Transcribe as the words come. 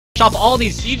chop all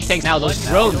these siege tanks now. Those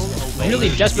drones really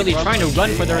desperately trying to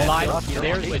run for their lives.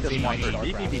 There's Wednesday Night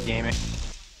vVv Gaming.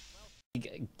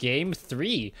 Game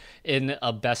 3 in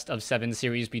a best-of-7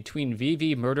 series between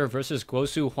vVv Murder versus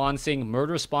GoSuHwangSin.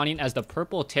 Murder spawning as the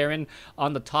purple Terran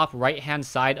on the top right-hand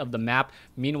side of the map.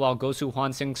 Meanwhile,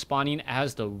 GoSuHwangSin spawning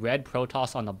as the red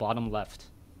Protoss on the bottom left.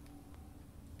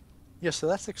 Yeah, so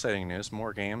that's exciting news.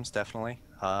 More games, definitely.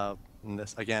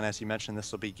 This, again, as you mentioned,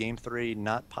 this will be Game 3,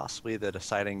 not possibly the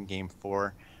deciding Game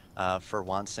 4 for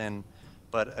Hwangsin.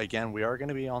 But again, we are going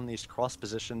to be on these cross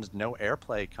positions. No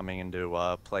airplay coming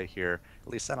into play here.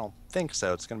 At least I don't think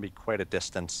so. It's going to be quite a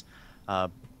distance.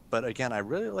 But again, I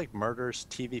really like Murder's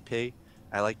TVP.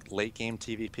 I like late game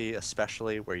TVP,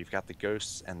 especially where you've got the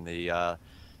Ghosts and the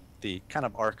kind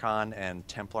of Archon and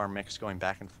Templar mix going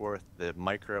back and forth. The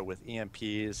micro with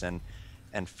EMPs and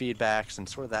feedbacks and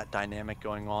sort of that dynamic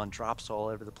going on. Drops all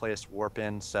over the place, warp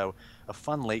in. So a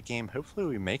fun late game. Hopefully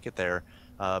we make it there.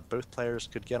 Both players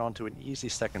could get onto an easy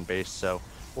second base, so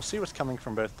we'll see what's coming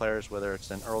from both players, whether it's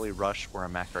an early rush or a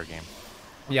macro game.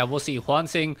 Yeah, we'll see.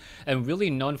 Hwangsin, and really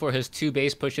known for his 2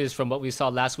 base pushes from what we saw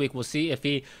last week. We'll see if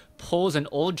he pulls an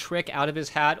old trick out of his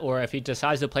hat or if he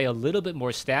decides to play a little bit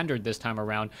more standard this time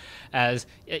around, as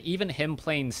even him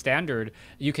playing standard,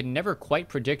 you can never quite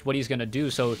predict what he's going to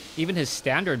do. So even his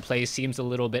standard play seems a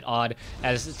little bit odd,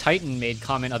 as Titan made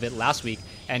comment of it last week.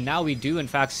 And now we do in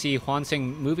fact see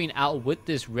Hwangsin moving out with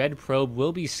this red probe,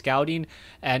 will be scouting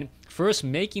and first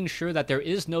making sure that there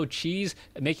is no cheese,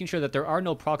 making sure that there are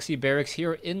no proxy barracks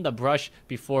here in the brush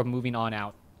before moving on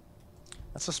out.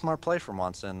 That's a smart play from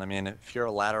Hwangsin. I mean, if you're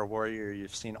a ladder warrior,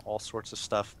 you've seen all sorts of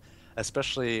stuff,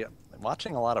 especially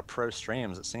watching a lot of pro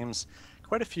streams. It seems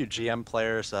quite a few GM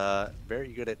players very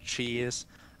good at cheese.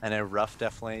 I know Ruff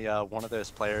definitely one of those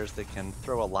players that can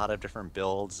throw a lot of different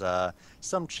builds,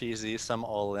 some cheesy, some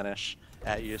all-in-ish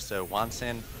at you. So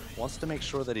Hwangsin wants to make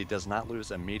sure that he does not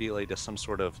lose immediately to some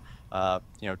sort of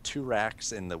 2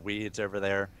 racks in the weeds over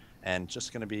there, and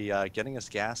just going to be getting his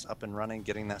gas up and running,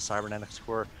 getting that cybernetics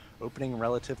core opening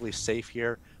relatively safe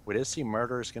here. We did see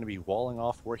Murder is going to be walling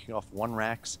off, working off 1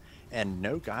 racks, and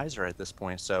no geyser at this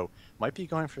point, so might be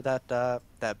going for that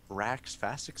racks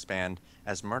fast expand,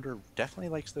 as Murder definitely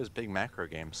likes those big macro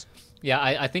games. Yeah,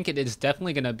 I think it is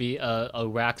definitely going to be a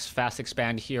Rax fast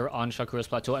expand here on Shakura's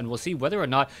Plateau, and we'll see whether or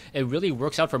not it really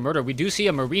works out for Murder. We do see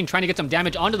a Marine trying to get some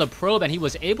damage onto the probe, and he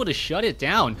was able to shut it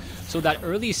down. So that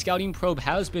early scouting probe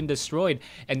has been destroyed,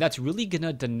 and that's really going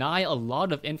to deny a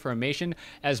lot of information,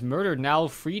 as Murder now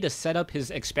free to set up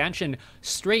his expansion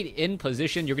straight in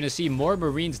position. You're going to see more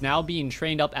Marines now being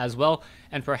trained up as well,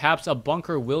 and perhaps a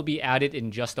bunker will be added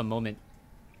in just a moment.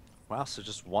 Wow, so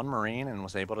just 1 Marine and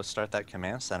was able to start that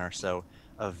command center. So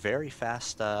a very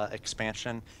fast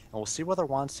expansion. And we'll see whether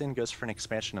Hwangsin goes for an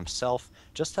expansion himself.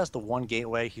 Just has the 1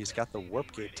 gateway. He's got the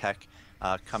warp gate tech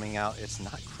coming out. It's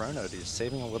not chrono. He's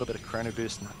saving a little bit of chrono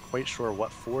boost. Not quite sure what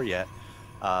for yet.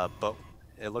 But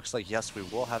it looks like, yes, we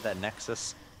will have that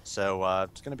Nexus. So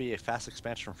it's going to be a fast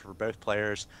expansion for both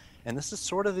players. And this is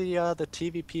sort of the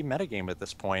TVP metagame at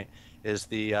this point, is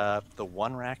the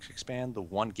 1 racks expand, the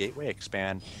 1 gateway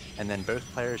expand, and then both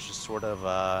players just sort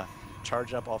of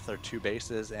charge up off their 2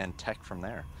 bases and tech from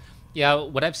there. Yeah,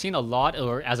 what I've seen a lot,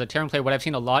 or as a Terran player, what I've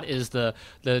seen a lot is the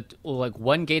like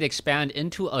 1 gate expand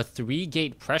into a 3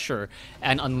 gate pressure.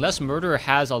 And unless Murder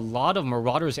has a lot of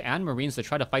Marauders and Marines to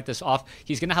try to fight this off,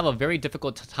 he's going to have a very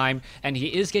difficult time. And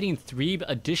he is getting 3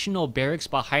 additional barracks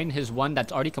behind his 1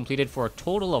 that's already completed for a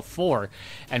total of 4.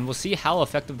 And we'll see how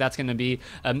effective that's going to be.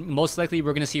 Most likely,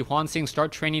 we're going to see Hwangsin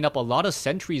start training up a lot of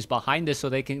sentries behind this so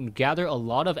they can gather a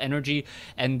lot of energy.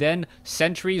 And then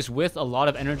sentries with a lot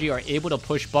of energy are able to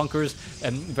push bunkers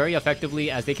very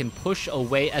effectively, as they can push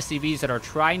away SCVs that are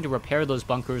trying to repair those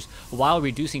bunkers while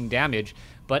reducing damage.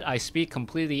 But I speak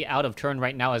completely out of turn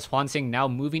right now, as Hwangsin now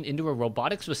moving into a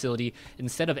robotics facility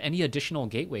instead of any additional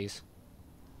gateways.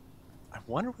 I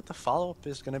wonder what the follow-up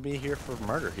is going to be here for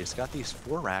Murder. He's got these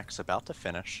 4 racks about to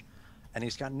finish, and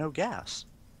he's got no gas.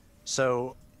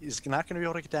 So he's not going to be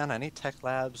able to get down any tech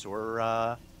labs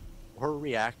or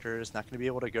reactors, not going to be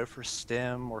able to go for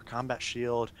stim or combat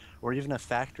shield or even a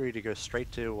factory to go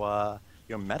straight to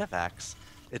medevacs.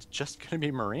 It's just going to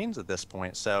be Marines at this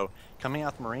point. So coming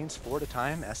out the Marines 4 at a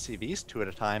time, SCVs 2 at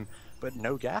a time, but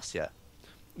no gas yet.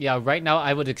 Yeah, right now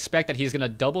I would expect that he's going to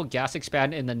double gas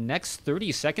expand in the next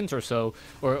 30 seconds or so,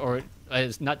 or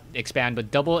not expand,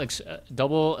 but double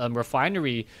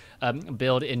refinery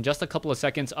build in just a couple of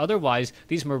seconds. Otherwise,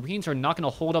 these Marines are not going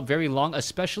to hold up very long,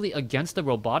 especially against the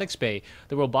robotics bay.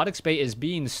 The robotics bay is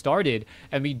being started,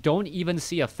 and we don't even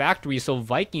see a factory, so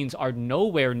Vikings are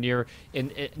nowhere near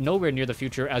the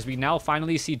future, as we now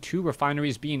finally see 2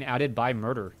 refineries being added by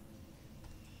Murder.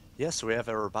 Yes, so we have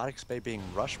a robotics bay being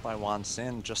rushed by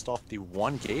WonSin just off the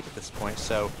 1 gate at this point.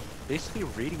 So basically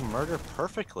reading Murder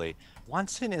perfectly.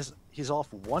 WonSin he's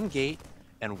off 1 gate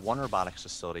and 1 robotics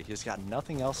facility. He's got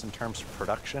nothing else in terms of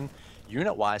production.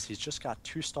 Unit-wise, he's just got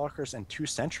 2 Stalkers and 2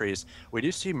 Sentries. We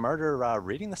do see Murder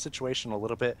reading the situation a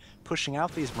little bit, pushing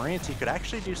out these Marines. He could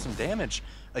actually do some damage.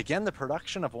 Again, the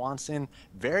production of WonSin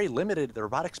very limited. The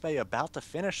robotics bay about to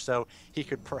finish, so he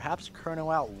could perhaps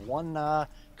chrono out 1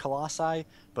 Colossi,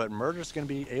 but Murder's going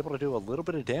to be able to do a little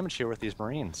bit of damage here with these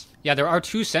Marines. Yeah, there are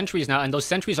 2 sentries now, and those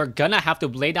sentries are gonna have to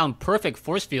lay down perfect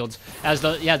force fields, as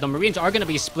the Marines are gonna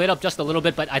be split up just a little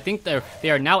bit, but I think they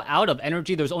are now out of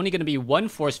energy. There's only gonna be 1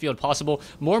 force field possible.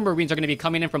 More Marines are gonna be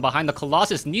coming in from behind. The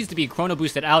Colossus needs to be chrono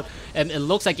boosted out, and it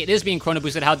looks like it is being chrono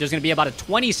boosted out. There's gonna be about a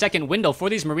 20-second window for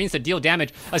these Marines to deal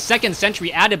damage. A 2nd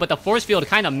sentry added, but the force field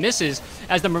kind of misses,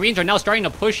 as the Marines are now starting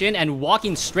to push in and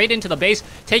walking straight into the base,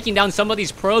 taking down some of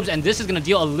these probes, and this is going to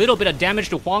deal a little bit of damage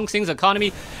to HwangSin's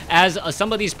economy, as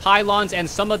some of these pylons and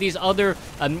some of these other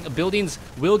buildings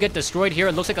will get destroyed here.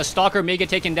 It looks like a Stalker may get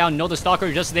taken down. No, the Stalker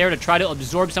is just there to try to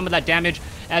absorb some of that damage,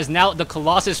 as now the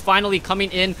Colossus finally coming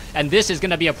in, and this is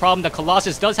going to be a problem. The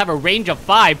Colossus does have a range of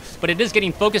 5, but it is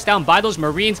getting focused down by those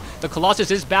Marines. The Colossus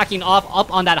is backing off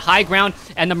up on that high ground,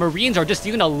 and the Marines are just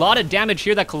dealing a lot of damage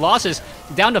here. That Colossus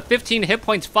down to 15 hit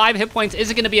points, 5 hit points.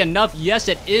 Is it going to be enough? Yes,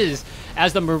 it is,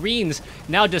 as the Marines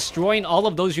now destroying all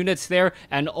of those units there,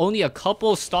 and only a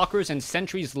couple Stalkers and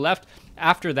Sentries left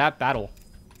after that battle.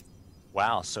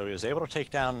 Wow, so he was able to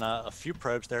take down a few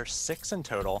probes there, 6 in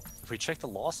total. If we check the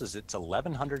losses, it's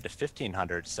 1,100 to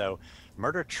 1,500. So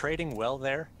Murder trading well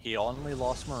there. He only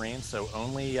lost Marines, so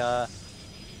only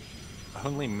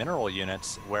mineral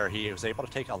units, where he was able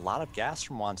to take a lot of gas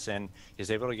from WonSin. He's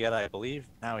able to get, I believe,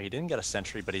 no, he didn't get a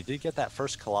Sentry, but he did get that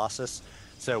first Colossus.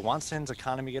 So WonSin's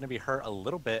economy going to be hurt a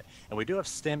little bit, and we do have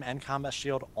Stim and Combat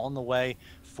Shield on the way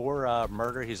for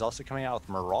Murder. He's also coming out with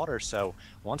Marauders, so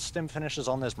once Stim finishes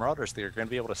on those Marauders, they're going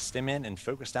to be able to stim in and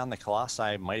focus down the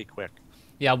Colossi mighty quick.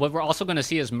 Yeah, what we're also going to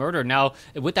see is Murder now,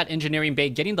 with that engineering bay,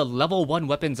 getting the level 1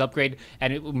 weapons upgrade,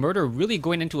 and Murder really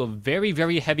going into a very,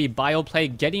 very heavy bio play,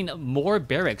 getting more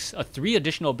barracks, 3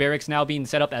 additional barracks now being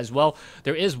set up as well.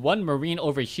 There is 1 Marine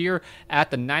over here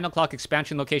at the 9 o'clock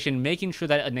expansion location, making sure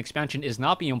that an expansion is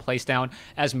not being placed down,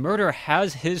 as Murder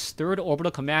has his 3rd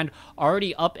orbital command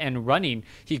already up and running.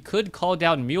 He could call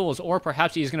down mules, or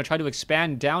perhaps he's going to try to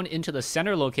expand down into the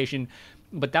center location,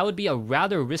 but that would be a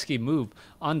rather risky move.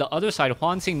 On the other side,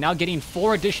 HwangSin now getting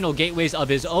 4 additional gateways of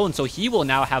his own, so he will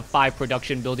now have 5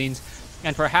 production buildings,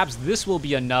 and perhaps this will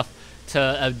be enough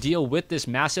to deal with this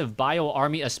massive bio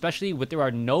army, especially with there are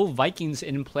no Vikings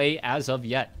in play as of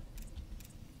yet.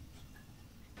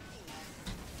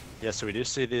 Yeah, so we do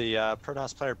see the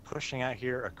Protoss player pushing out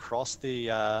here across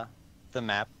the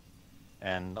map,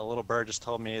 and a little bird just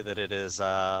told me that it is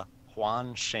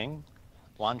WonSin.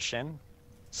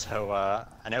 So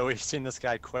I know we've seen this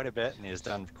guy quite a bit, and he's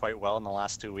done quite well in the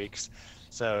last 2 weeks.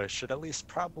 So should at least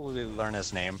probably learn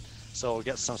his name. So we'll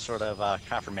get some sort of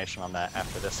confirmation on that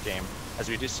after this game. As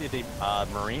we do see the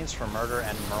Marines from Murder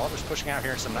and Marauders pushing out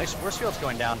here. Some nice force fields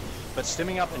going down, but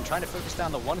stimming up and trying to focus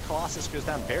down. The 1 Colossus goes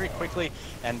down very quickly,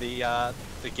 and the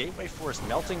gateway force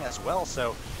melting as well.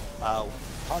 So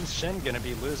HwangSin going to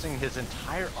be losing his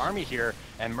entire army here,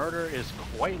 and Murder is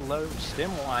quite low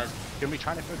stim-wise. Going to be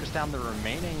trying to focus down the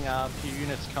remaining few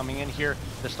units coming in here.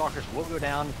 The Stalkers will go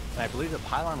down, and I believe the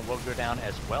Pylon will go down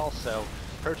as well. So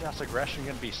Protoss aggression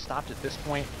going to be stopped at this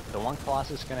point. The 1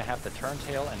 Colossus is going to have to turn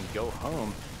tail and go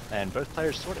home, and both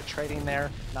players sort of trading there.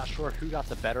 Not sure who got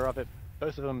the better of it.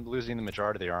 Both of them losing the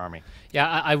majority of their army. Yeah,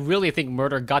 I really think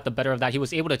Murder got the better of that. He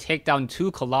was able to take down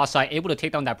 2 Colossi, able to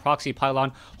take down that proxy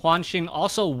pylon. HwangSin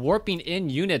also warping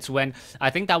in units when I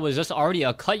think that was just already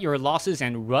a cut your losses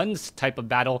and runs type of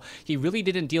battle. He really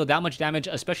didn't deal that much damage,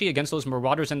 especially against those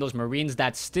Marauders and those Marines.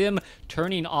 That stim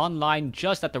turning online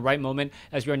just at the right moment,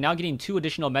 as we are now getting 2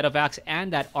 additional medevacs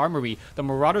and that armory. The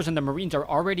Marauders and the Marines are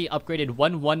already upgraded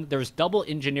 1-1. There's double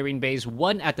engineering bays,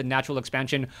 1 at the natural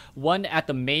expansion, 1 at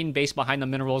the main base behind the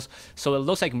minerals. So it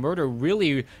looks like Murder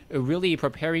really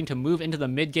preparing to move into the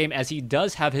mid game, as he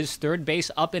does have his 3rd base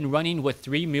up and running with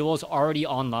 3 mules already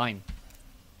online.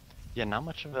 Yeah, not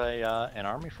much of an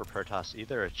army for Protoss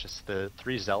either. It's just the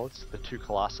 3 Zealots, the 2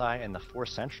 Colossi, and the 4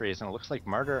 Sentries, and it looks like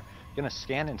Murder gonna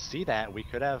scan and see that. We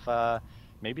could have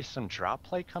maybe some drop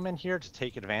play come in here to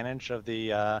take advantage of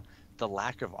the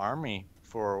lack of army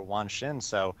for WangSin.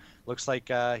 So looks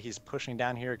like he's pushing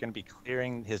down here, going to be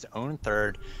clearing his own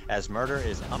third as Murder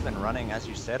is up and running, as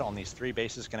you said, on these 3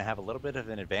 bases, going to have a little bit of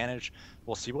an advantage.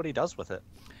 We'll see what he does with it.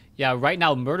 Yeah, right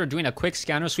now, Murder doing a quick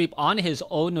scanner sweep on his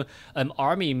own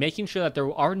army, making sure that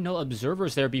there are no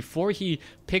observers there before he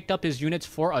picked up his units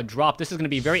for a drop. This is going to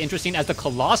be very interesting as the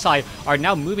Colossi are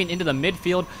now moving into the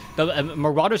midfield. The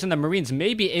Marauders and the Marines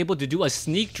may be able to do a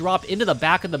sneak drop into the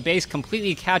back of the base,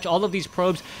 completely catch all of these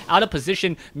probes out of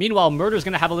position. Meanwhile, Murder's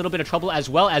going to have a little bit of trouble as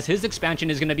well as his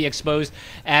expansion is going to be exposed.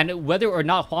 And whether or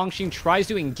not HwangSin tries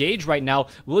to engage right now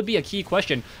will be a key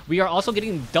question. We are also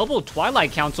getting double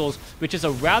Twilight Councils, which is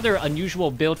a rather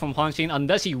unusual build from HwangSin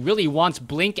unless he really wants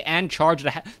Blink and Charge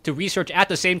to research at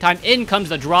the same time. In comes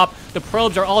the drop. The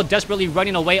probes are all desperately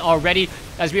running away already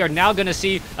as we are now going to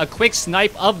see a quick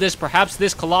snipe of this, perhaps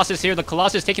this Colossus here. The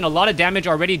Colossus taking a lot of damage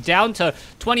already, down to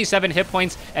 27 hit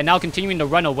points and now continuing to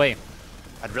run away.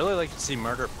 I'd really like to see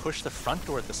Murder push the front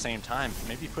door at the same time.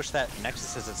 Maybe push that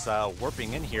Nexus as it's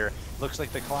warping in here. Looks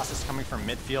like the Colossus coming from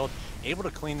midfield, able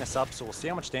to clean this up, so we'll see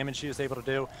how much damage he was able to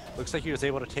do. Looks like he was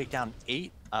able to take down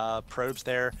 8 probes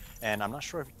there, and I'm not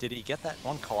sure if, did he get that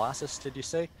one Colossus, did you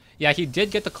say? Yeah, he did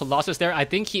get the Colossus there. I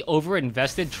think he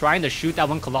over-invested trying to shoot that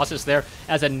one Colossus there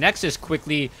as a Nexus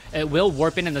quickly. It will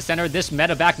warp in the center. This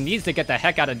medevac needs to get the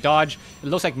heck out of dodge. It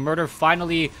looks like Murder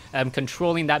finally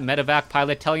controlling that medevac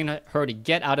pilot, telling her to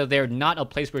get out of there, not a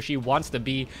place where she wants to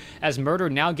be. As Murder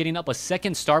now getting up a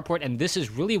second starport, and this is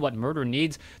really what Murder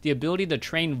needs, the ability to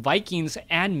train Vikings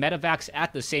and medevacs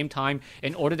at the same time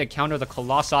in order to counter the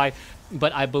Colossi.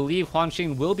 But I believe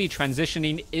HwangSin will be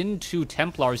transitioning into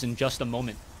Templars in just a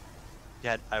moment.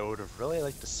 Yeah, I would have really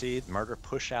liked to see Murder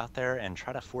push out there and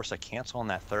try to force a cancel on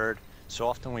that third. So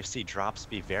often we see drops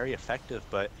be very effective,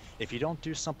 but if you don't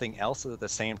do something else at the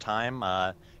same time,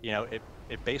 you know, it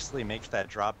basically makes that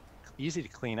drop easy to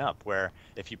clean up, where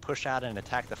if you push out and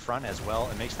attack the front as well,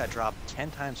 it makes that drop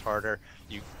 10 times harder.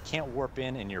 You can't warp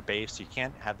in your base. You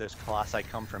can't have those Colossi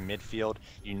come from midfield.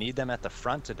 You need them at the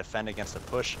front to defend against the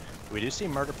push. We do see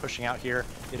Murder pushing out here.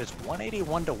 It is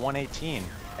 181 to 118,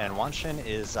 and WangSin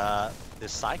is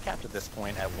side capped at this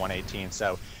point at 118,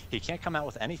 so he can't come out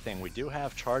with anything. We do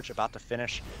have Charge about to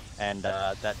finish, and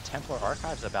that Templar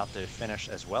Archive's about to finish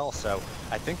as well, so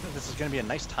I think that this is going to be a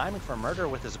nice timing for Murder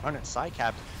with his opponent side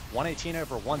capped. 118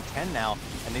 over 110 now,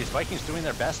 and these Vikings doing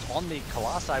their best on the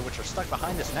Colossi, which are stuck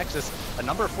behind this Nexus. A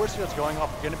number of force fields going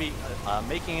off are going to be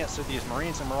making it so these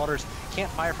Marines and Marauders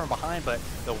can't fire from behind, but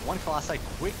the one Colossi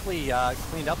quickly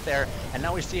cleaned up there, and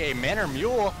now we see a Manor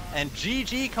Mule and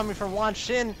GG coming from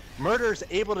WangSin. Murder's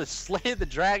able to slay the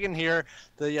dragon here,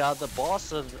 the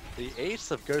boss of the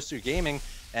ace of Gosu Gaming,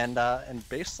 and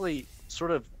basically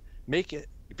sort of make it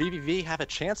vVv have a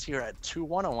chance here at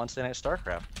 2-1 on Wednesday Night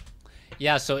Starcraft.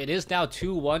 Yeah, so it is now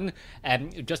 2-1,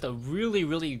 and just a really,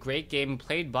 really great game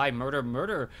played by Murder.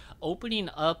 Murder opening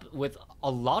up with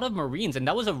a lot of Marines, and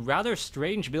that was a rather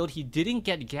strange build. He didn't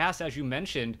get gas, as you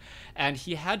mentioned, and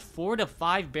he had 4 to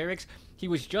 5 barracks. He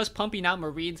was just pumping out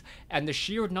Marines, and the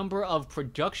sheer number of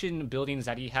production buildings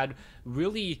that he had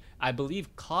really, I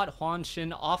believe, caught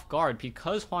HwangSin off guard,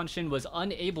 because HwangSin was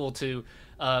unable to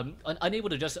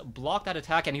just block that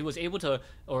attack, and he was able to,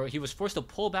 or he was forced to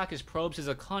pull back his probes. His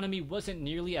economy wasn't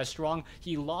nearly as strong.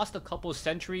 He lost a couple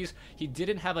sentries. He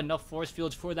didn't have enough force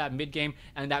fields for that mid game,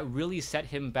 and that really set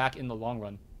him back in the long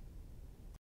run.